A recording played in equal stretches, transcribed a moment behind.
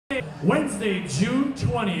Wednesday, June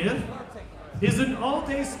 20th is an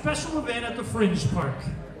all-day special event at the Fringe Park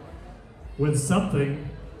with something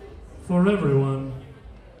for everyone.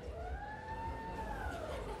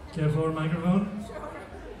 Care for a microphone?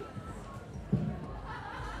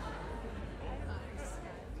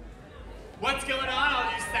 What's going on,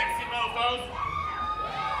 all you sexy mofos?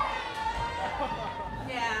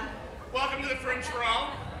 Yeah. Welcome to the Fringe Roll.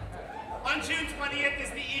 On June 20th is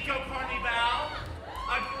the Eco Carnivale,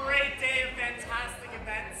 a great day of fantastic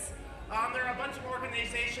events. There are a bunch of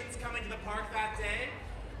organizations coming to the park that day,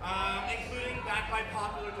 including, backed by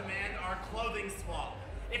popular demand, our clothing swap.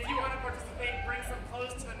 If you want to participate, bring some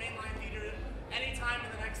clothes to the mainline theater anytime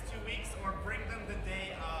in the next 2 weeks, or bring them the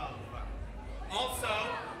day of. Also,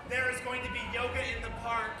 there is going to be yoga in the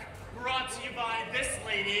park, brought to you by this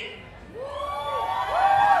lady.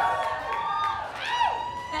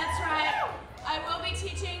 That's right. I will be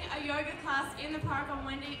teaching a yoga class in the park on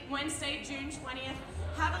Wednesday, June 20th.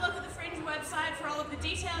 Have a look at the Fringe website for all of the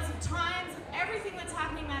details of times, everything that's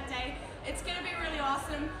happening that day. It's going to be really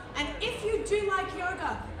awesome. And if you do like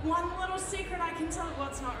yoga, one little secret I can tell, well,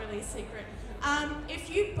 it's not really a secret. If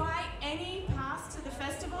you buy any pass to the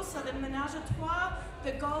festival, so the Ménage à Trois,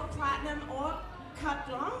 the Gold, Platinum, or Carte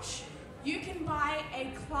Blanche, you can buy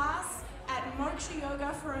a class at Moksha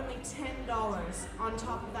Yoga for only $10 on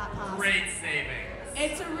top of that pass. Great savings.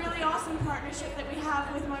 It's a really awesome partnership that we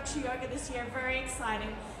have with Moksha Yoga this year, very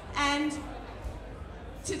exciting. And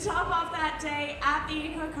to top off that day at the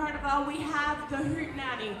Eco Carnivale, we have the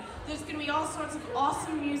Hootenanny. There's going to be all sorts of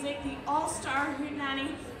awesome music, the all-star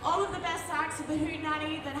Hootenanny, all of the best acts of the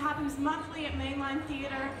Hootenanny that happens monthly at Mainline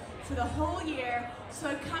Theatre for the whole year.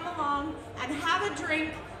 So come along and have a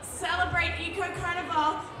drink, celebrate Eco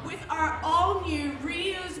Carnivale with our all-new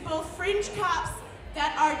reusable Fringe cups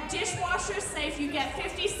that are dishwasher safe. You get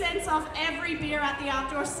 50 cents off every beer at the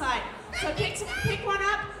outdoor site. So pick one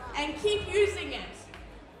up and keep using it.